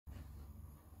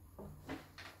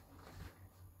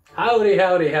Howdy,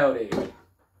 howdy, howdy.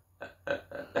 I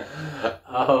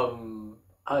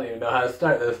don't even know how to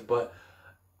start this, but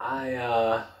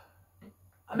I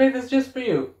made this just for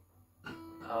you.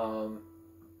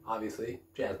 Obviously,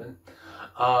 Jasmine.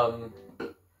 I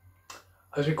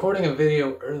was recording a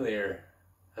video earlier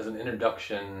as an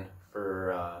introduction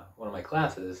for one of my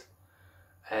classes,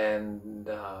 and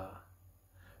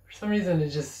for some reason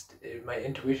my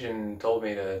intuition told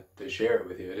me to share it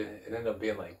with you. It ended up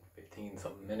being like 15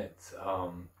 something minutes.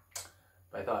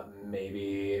 I thought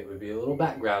maybe it would be a little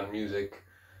background music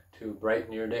to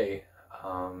brighten your day.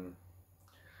 I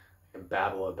can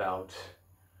babble about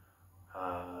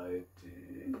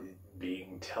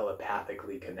being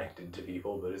telepathically connected to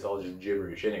people, but it's all just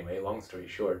gibberish anyway. Long story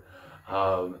short,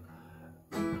 I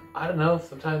don't know,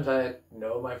 sometimes I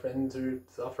know my friends are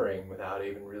suffering without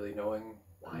even really knowing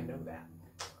why I know that.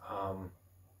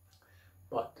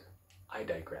 But I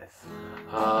digress.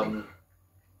 I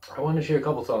want to share a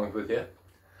couple songs with you.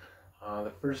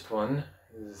 The first one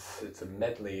it's a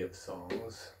medley of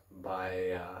songs by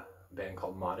a band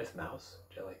called Modest Mouse,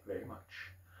 which I like very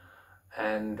much.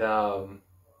 And I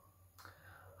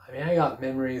mean, I got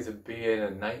memories of being a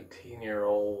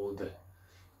 19-year-old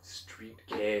street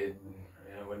kid.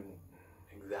 I wasn't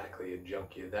exactly a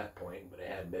junkie at that point, but I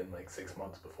had been like 6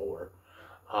 months before.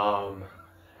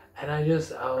 And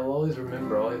I'll always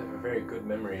remember, I always have a very good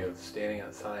memory of standing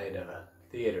outside a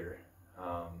theater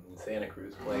in Santa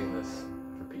Cruz playing this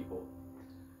for people.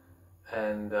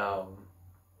 And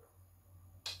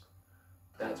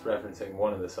that's referencing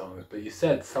one of the songs, but you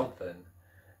said something,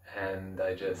 and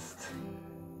it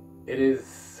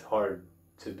is hard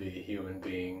to be a human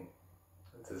being.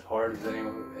 It's as hard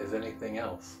as anything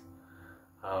else.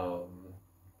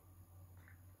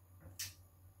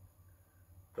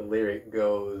 The lyric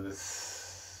goes,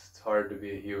 it's hard to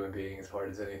be a human being as hard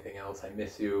as anything else. I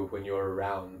miss you when you're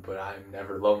around, but I'm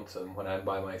never lonesome when I'm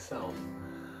by myself.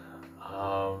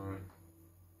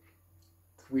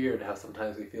 It's weird how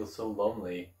sometimes we feel so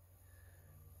lonely,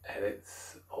 and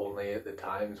it's only at the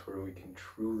times where we can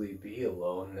truly be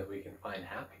alone that we can find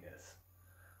happiness.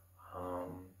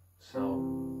 So,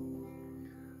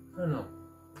 I don't know.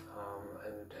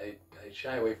 And I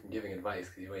shy away from giving advice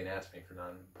because you ain't asked me for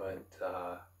none, but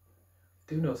I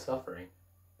do know suffering,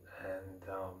 and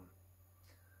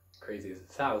crazy as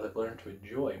it sounds, I've learned to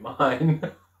enjoy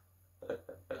mine.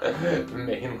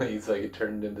 Mainly so I could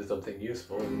turn it into something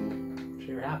useful and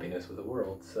share happiness with the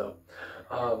world. So,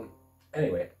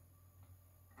 anyway.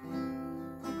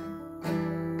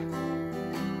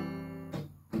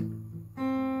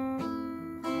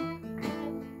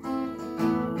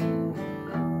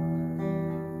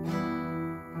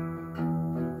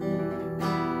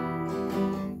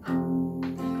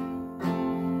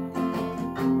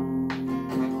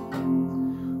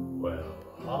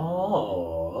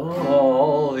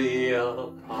 All the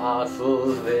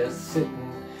apostles, they're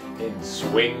sitting in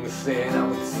swings saying I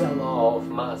would sell off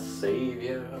my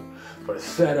Savior for a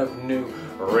set of new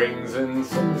rings and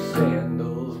some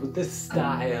sandals with the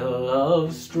style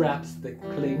of straps that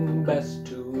cling best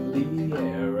to the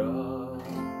era.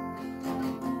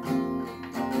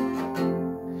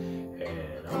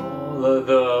 And all of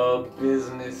the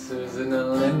businesses in a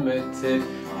limited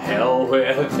hell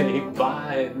where they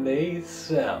buy and they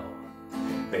sell.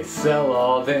 They sell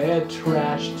all their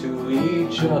trash to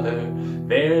each other.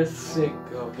 They're sick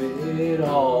of it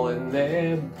all and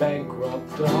they're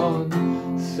bankrupt on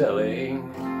selling.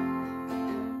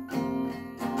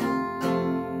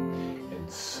 And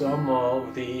some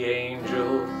of the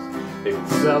angels, they would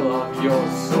sell off your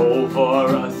soul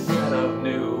for a set of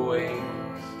new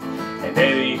wings. And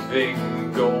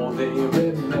anything gold, they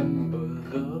remember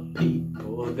the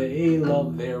people. They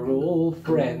love their old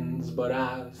friends, but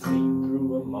I've seen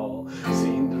through them all,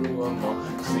 seen through them all,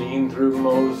 seen through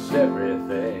most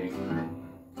everything.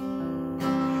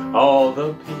 All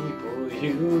the people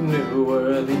you knew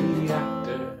were the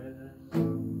actors.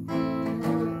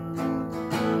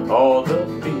 All the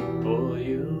people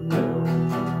you knew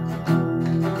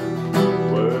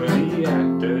were the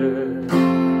actors.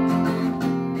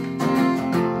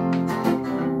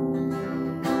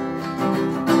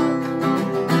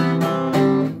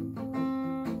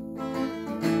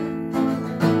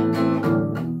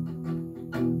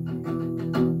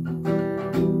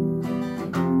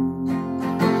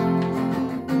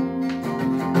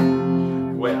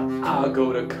 I'll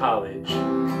go to college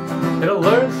and I'll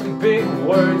learn some big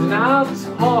words and I'll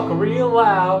talk real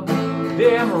loud.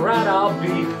 Damn right I'll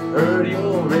be heard.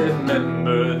 You'll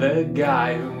remember the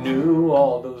guy who knew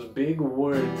all those big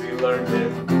words he learned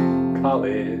in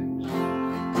college.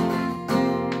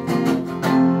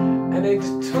 And they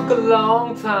just took a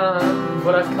long time,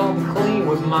 but I come clean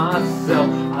with myself.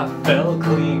 I fell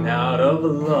clean out of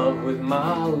love with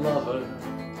my lover.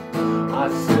 I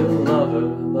still love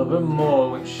her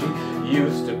more when she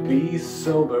used to be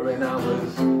sober and I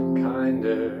was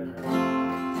kinder.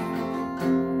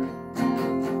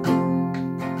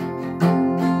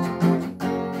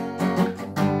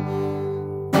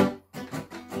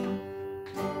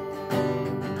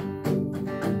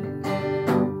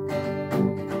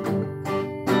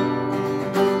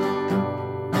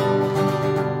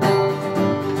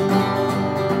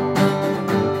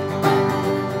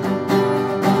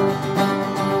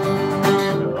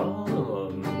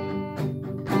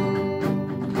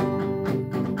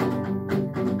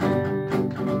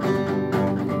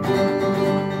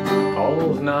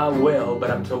 Not well, but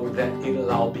I'm told that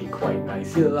it'll all be quite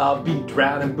nice. You'll all be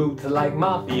drowning boots like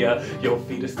mafia. Your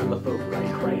feet are still afloat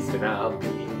like Christ, and I'll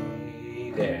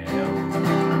be damned.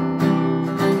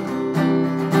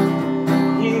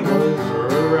 He was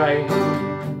right.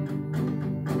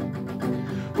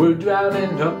 We're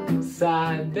drowning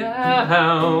upside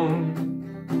down.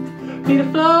 Feet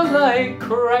afloat like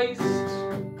Christ.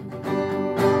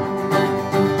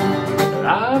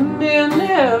 I'm in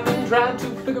heaven trying to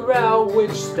figure out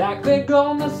which stack they're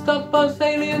gonna stuff us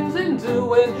aliens into.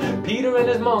 When Peter and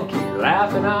his monkey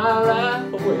laugh and I laugh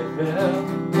with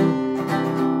them.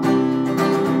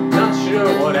 Not sure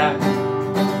what happened.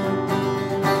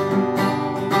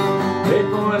 They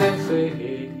point and say,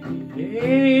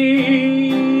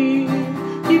 hey,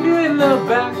 keep you in the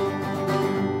back.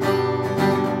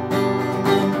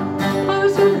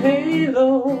 Person halo,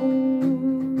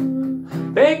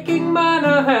 baking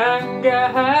minor hand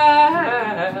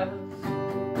gas.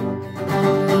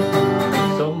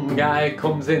 Some guy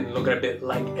comes in looking a bit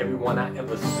like everyone I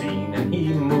ever seen, and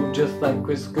he moved just like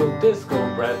Crisco Disco,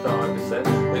 breath on said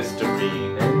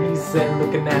Listerine. And he said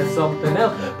looking at something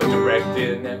else, but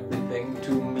directing everything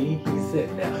to me. He said,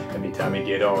 now every time you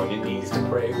get on your knees to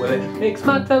pray, well it makes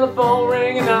my telephone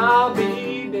ring and I'll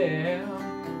be there.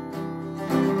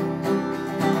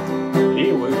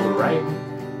 He was right.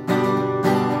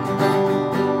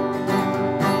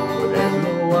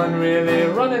 Really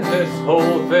running this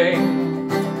whole thing.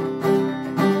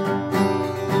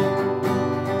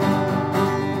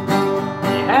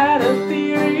 He had a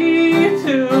theory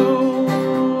too.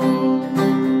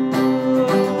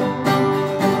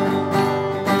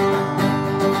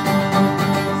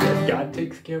 Said God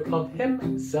takes care of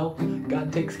himself.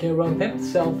 God takes care of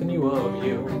himself and you of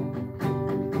you.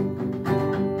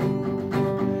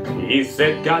 He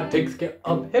said God takes care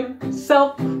of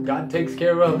himself. God takes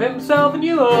care of himself and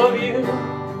you of you.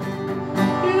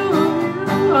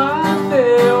 I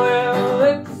say, well,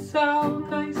 it's so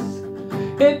nice.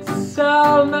 It's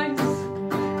so nice.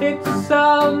 It's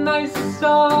so nice,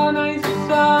 so nice,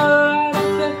 alright. I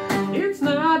said, it's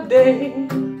not day.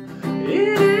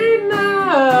 It ain't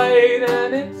night.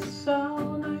 And it's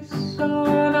so nice,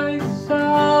 alright.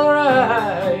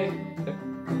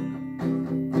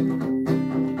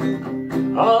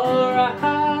 Alright.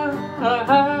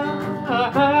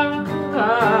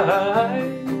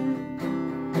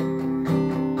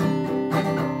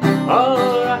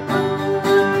 Alright.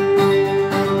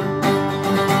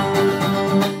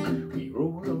 We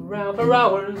roll around for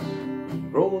hours, we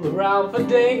roll around for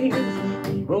days,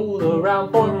 we roll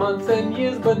around for months and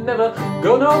years, but never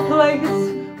go no place.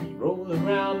 We roll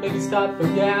around, maybe stop for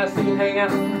gas, even hang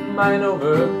out by an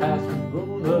overpass. We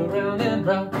roll around and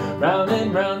round, round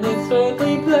and round this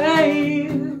earthly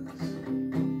place,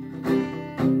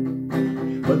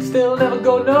 but still never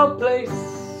go no place.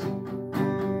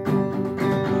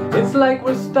 It's like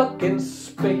we're stuck in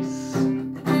space.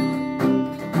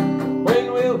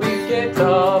 When will we get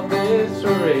off this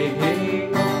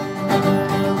race?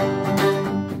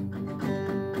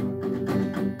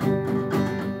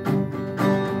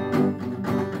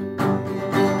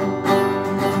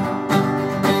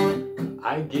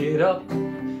 I get up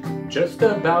just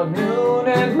about noon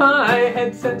and my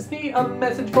head sends me a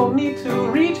message for me to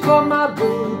reach for my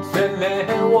boots and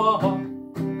then walk.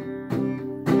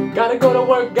 Gotta go to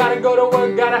work, gotta go to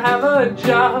work, gotta have a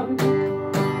job.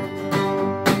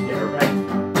 Yeah, right.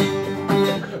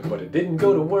 But I didn't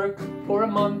go to work for a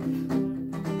month.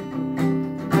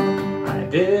 I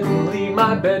didn't leave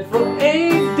my bed for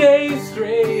 8 days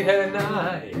straight, and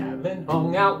I haven't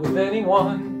hung out with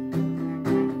anyone.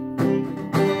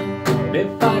 And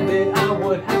if I did, I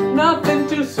would have nothing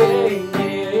to say.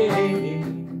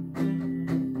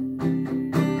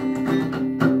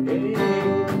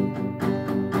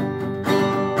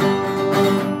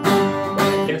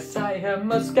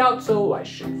 I'm a scout, so I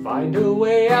should find a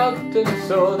way out, and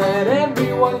so that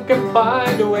everyone can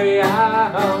find a way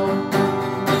out.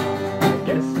 I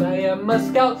guess I am a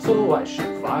scout, so I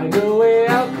should find a way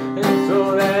out, and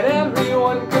so that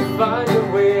everyone can find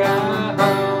a way out.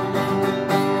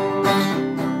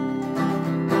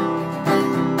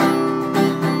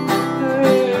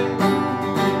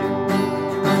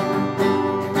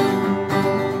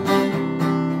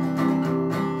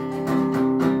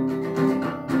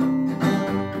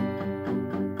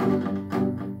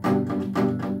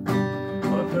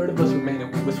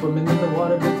 Swimming in the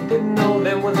water, but you didn't know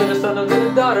then. Was it a son or was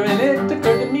it a daughter? And it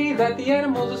occurred to me that the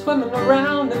animals are swimming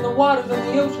around in the waters and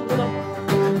the oceans. And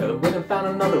I went and found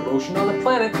another ocean on the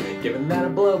planet, given that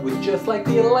our blood was just like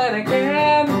the Atlantic.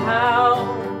 And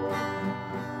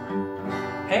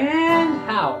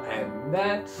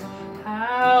that's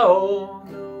how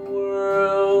the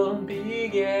world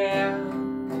began.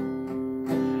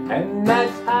 And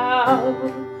that's how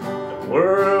the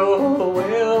world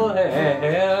will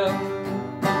end.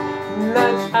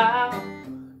 That's how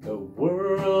the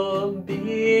world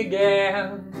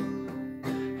began,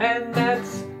 and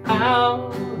that's how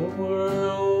the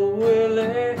world will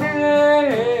end.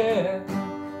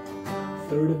 A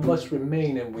third of us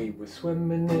remain, and we were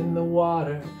swimming in the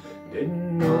water.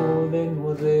 Didn't know then,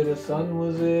 was it a son,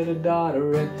 was it a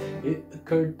daughter? And it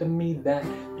occurred to me that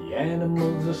the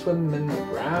animals are swimming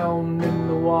around in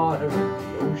the water, in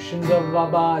the oceans of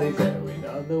our bodies. And we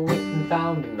never went and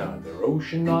found another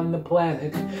ocean on the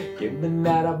planet, given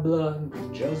that our blood was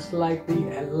just like the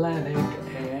Atlantic.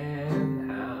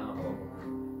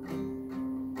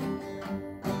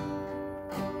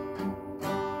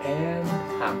 And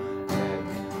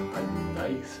a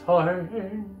nice heart,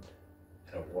 and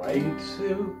a white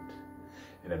suit,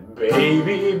 and a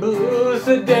baby blue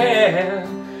sedan,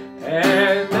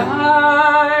 and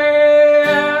I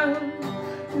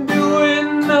am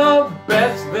doing the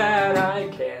best that I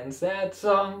can. Sad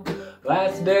song,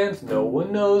 Last Dance, no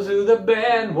one knows who the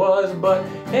band was, but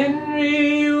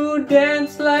Henry, you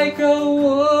dance like a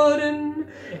wooden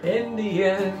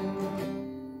Indian.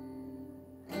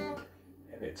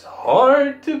 And it's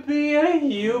hard to be a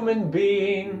human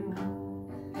being.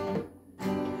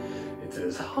 It's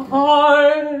as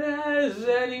hard as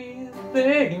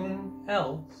anything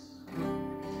else.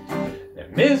 I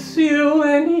miss you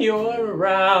when you're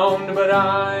around, but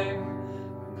I'm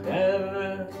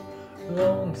never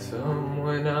lonesome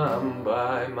when I'm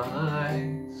by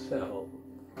myself.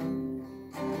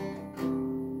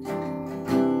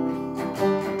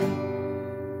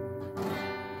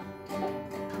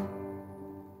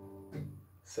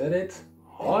 Said it's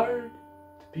hard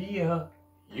to be a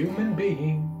human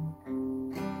being.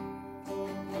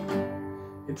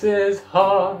 It's as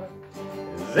hard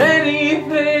as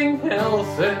anything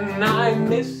else, and I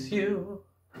miss you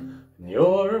when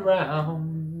you're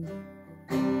around.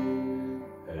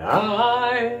 And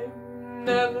I'm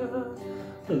never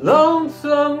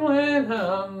lonesome when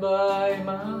I'm by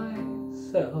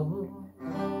myself.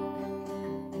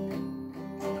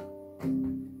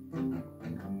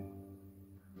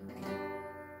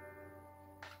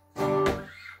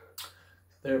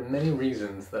 There are many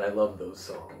reasons that I love those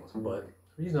songs, but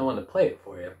the reason I want to play it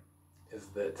for you is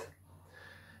that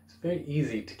it's very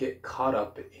easy to get caught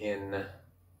up in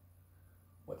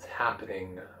what's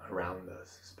happening around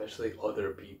us, especially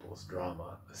other people's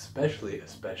drama, especially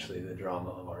the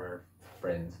drama of our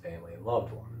friends, family, and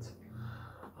loved ones.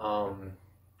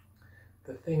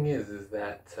 The thing is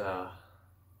that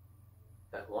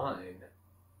that line,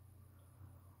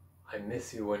 I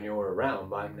miss you when you're around,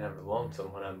 but I'm never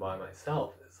lonesome when I'm by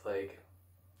myself. It's like,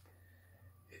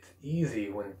 it's easy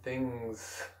when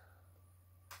things,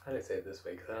 how do I say it this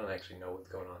way, because I don't actually know what's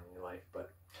going on in your life,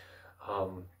 but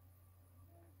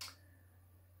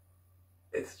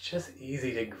it's just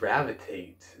easy to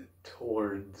gravitate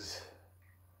towards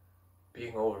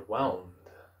being overwhelmed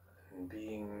and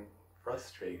being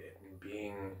frustrated and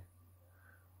being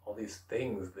all these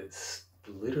things that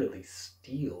literally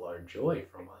steal our joy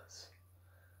from us.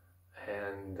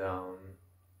 And I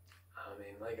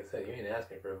mean, like I said, you didn't ask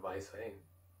me for advice, so I ain't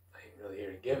really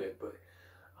here to give it, but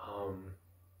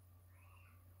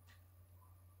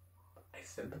I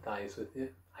sympathize with you,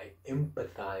 I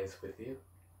empathize with you.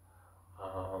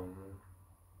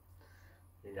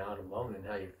 You're not alone in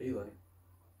how you're feeling,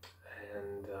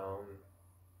 and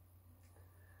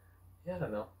yeah, I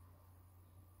don't know.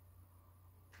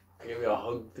 Give me a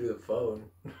hug through the phone.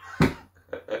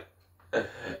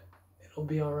 It'll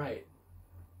be alright.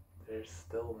 There's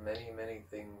still many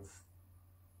things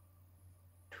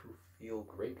to feel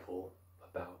grateful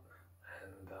about,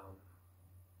 and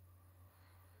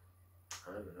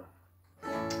I don't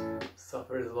know.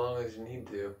 suffer as long as you need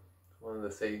to. One of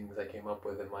the sayings I came up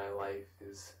with in my life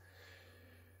is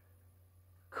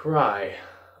cry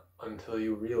until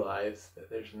you realize that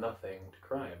there's nothing to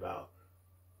cry about.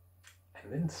 And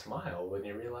then smile when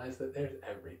you realize that there's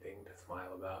everything to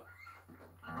smile about.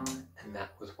 And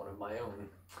that was one of my own.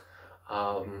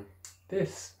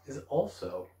 This is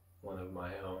also one of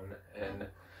my own, and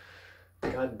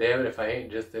god damn it if I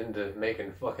ain't just into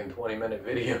making fucking 20-minute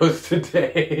videos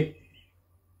today.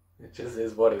 It just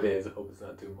is what it is. I hope it's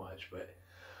not too much, but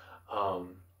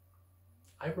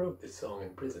I wrote this song in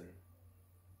prison.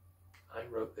 I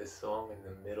wrote this song in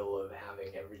the middle of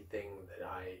having everything that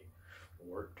I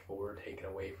worked for taken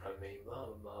away from me, blah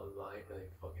blah blah blah. I ain't really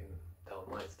fucking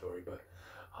telling my story, but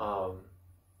I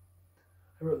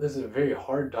wrote this at a very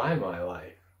hard time in my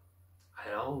life,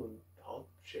 and I'll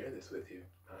share this with you.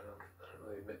 I don't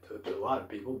really admit to it to a lot of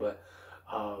people, but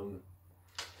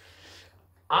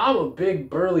I'm a big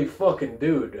burly fucking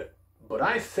dude, but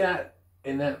I sat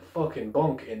in that fucking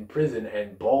bunk in prison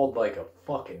and bawled like a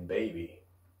fucking baby.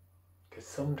 Cause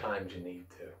sometimes you need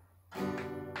to.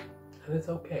 And it's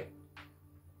okay.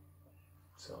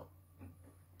 So,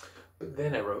 but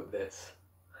then I wrote this,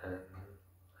 and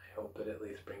I hope it at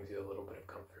least brings you a little bit of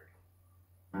comfort.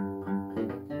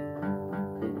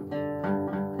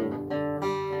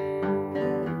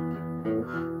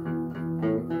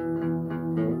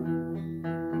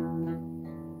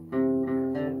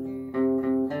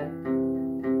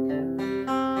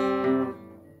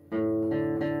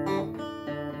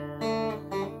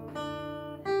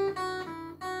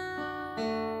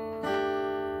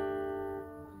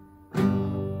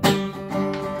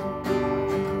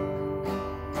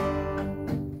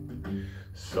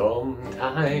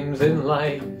 Sometimes in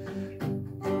life,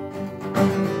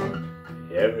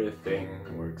 everything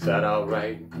works out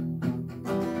alright.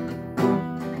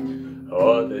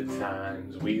 Other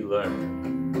times we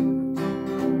learn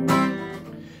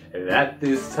that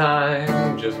this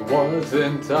time just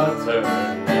wasn't our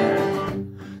turn.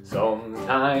 And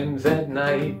sometimes at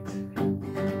night,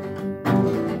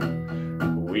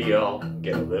 we all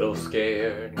get a little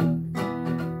scared.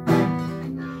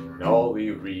 All we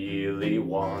really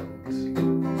want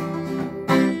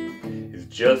is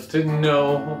just to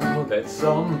know that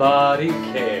somebody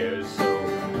cares. So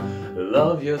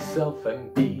love yourself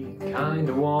and be kind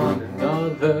to one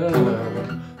another.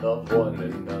 Love one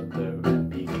another and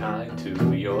be kind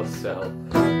to yourself.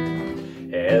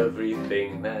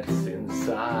 Everything that's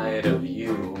inside of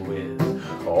you is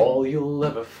all you'll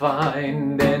ever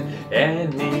find, and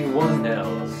anyone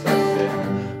else. I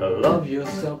said, love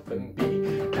yourself and be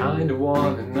kind to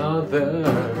one another.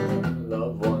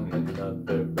 Love one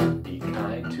another and be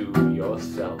kind to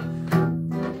yourself.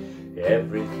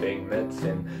 Everything that's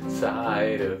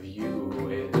inside of you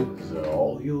is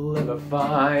all you'll ever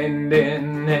find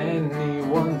in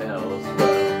anyone else.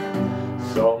 Well,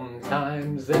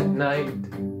 sometimes at night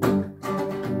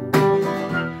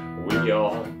we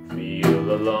all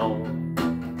feel alone.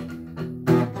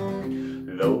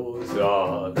 Those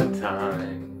are the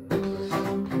times.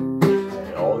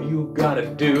 All you gotta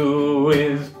do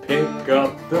is pick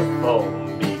up the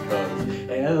phone, because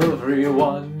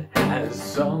everyone has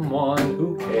someone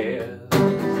who cares.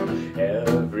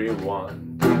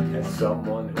 Everyone has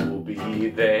someone who'll be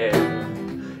there.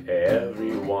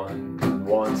 Everyone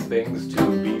wants things to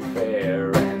be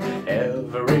fair, and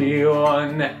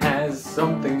everyone has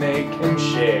something they can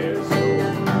share. So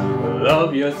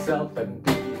love yourself and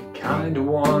be kind to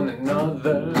one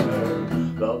another.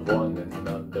 Love one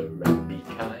another and be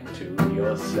kind to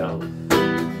yourself.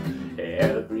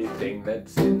 Everything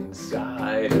that's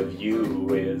inside of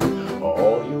you is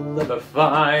all you'll ever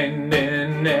find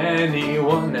in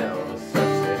anyone else. I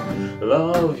said,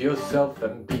 love yourself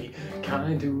and be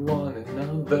kind to one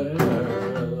another.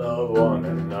 Love one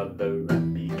another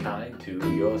and be kind to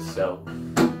yourself.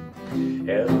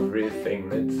 Everything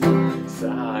that's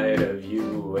inside of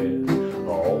you is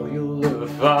all you'll ever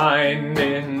find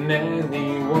in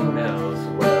anyone else.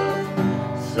 Well,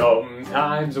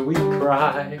 sometimes we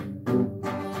cry, and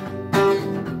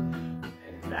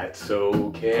that's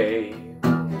okay.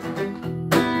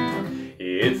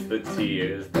 It's the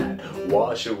tears that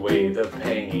wash away the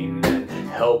pain and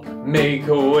help make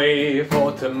a way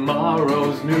for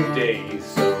tomorrow's new day.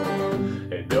 So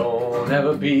don't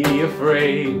ever be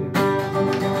afraid,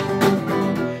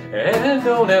 and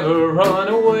don't ever run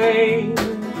away.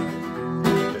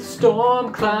 The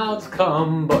storm clouds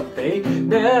come, but they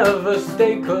never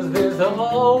stay, 'cause there's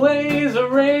always a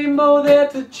rainbow there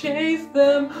to chase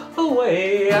them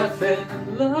away. I said,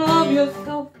 love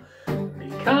yourself, be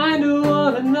kind to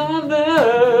one another.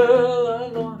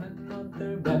 Love one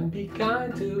another and be kind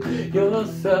kind to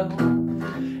yourself.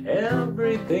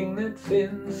 Everything that's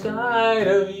inside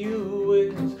of you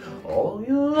is all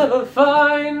you'll ever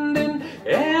find in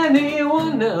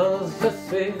anyone else. I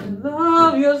say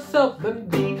love yourself and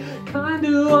be kind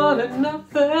to one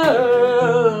another.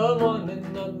 Love one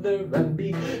another and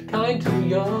be kind to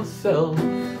yourself.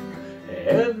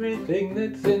 Everything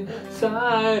that's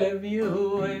inside of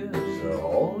you is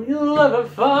all you'll ever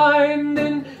find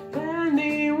in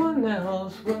anyone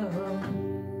else.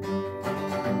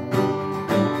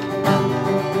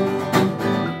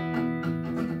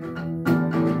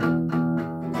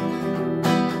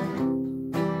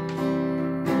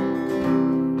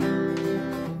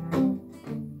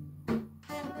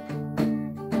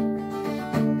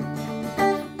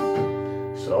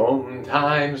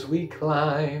 Sometimes we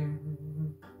climb,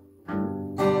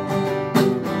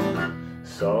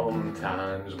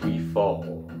 sometimes we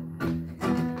fall,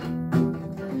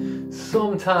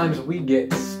 sometimes we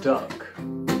get stuck.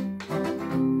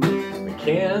 We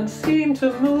can't seem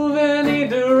to move any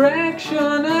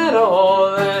direction at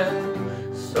all,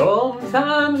 and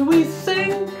sometimes we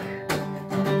sink,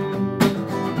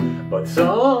 but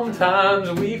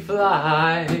sometimes we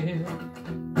fly.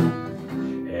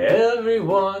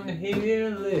 Everyone here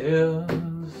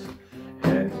lives,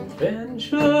 and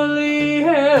eventually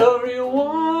every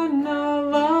one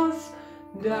of us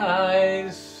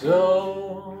dies.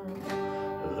 So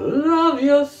love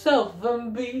yourself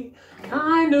and be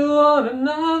kind to one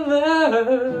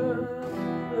another.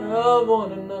 Love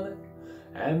one another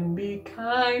and be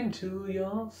kind to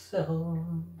yourself.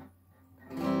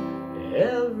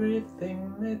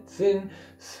 Everything that's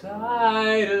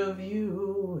inside of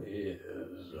you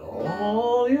is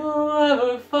all you'll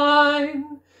ever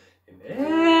find in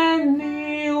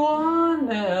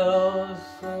anyone else.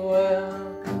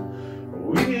 Well,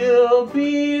 we'll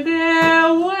be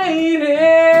there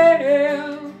waiting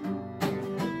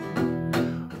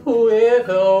with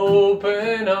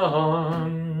open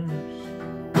arms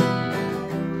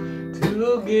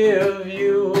to give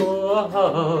you a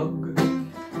hug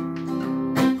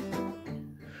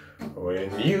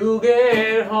when you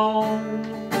get home.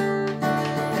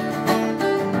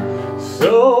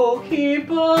 So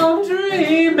keep on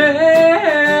dreaming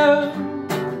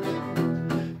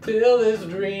till this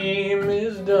dream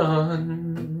is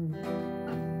done,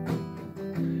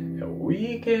 and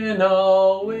we can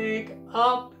all wake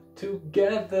up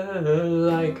together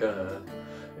like a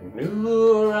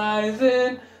new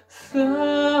rising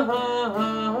sun.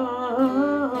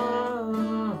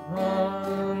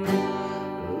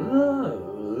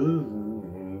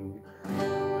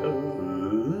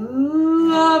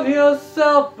 Love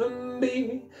yourself and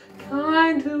be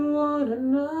kind to one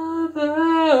another.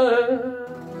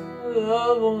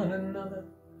 Love one another.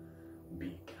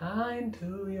 Be kind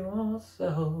to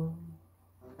yourself.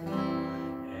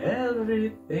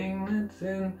 Everything that's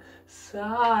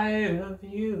inside of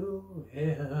you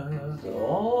is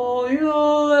all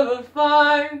you'll ever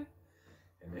find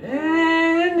in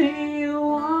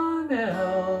anyone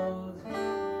else.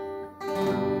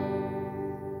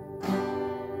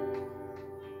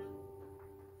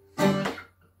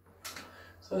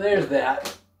 So there's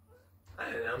that,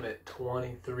 and I'm at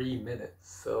 23 minutes,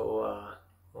 so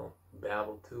won't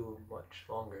babble too much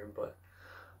longer, but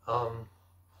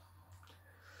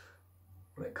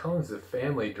when it comes to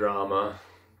family drama,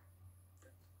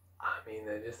 I mean,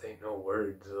 there just ain't no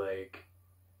words. Like,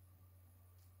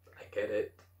 I get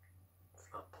it, it's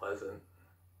not pleasant.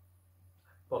 I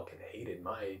fucking hated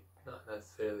not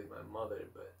necessarily my mother,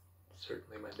 but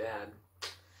certainly my dad.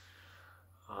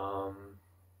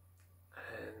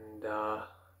 And I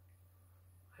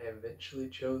eventually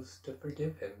chose to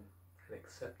forgive him and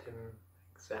accept him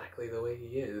exactly the way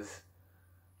he is.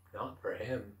 Not for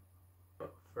him,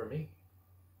 but for me.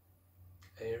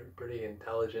 And you're a pretty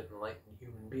intelligent, enlightened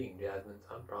human being, Jasmine,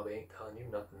 so I probably ain't telling you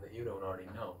nothing that you don't already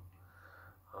know.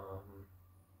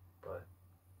 But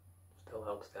still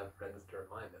helps to have friends to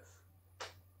remind us.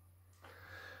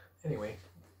 Anyway,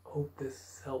 hope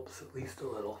this helps at least a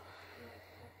little.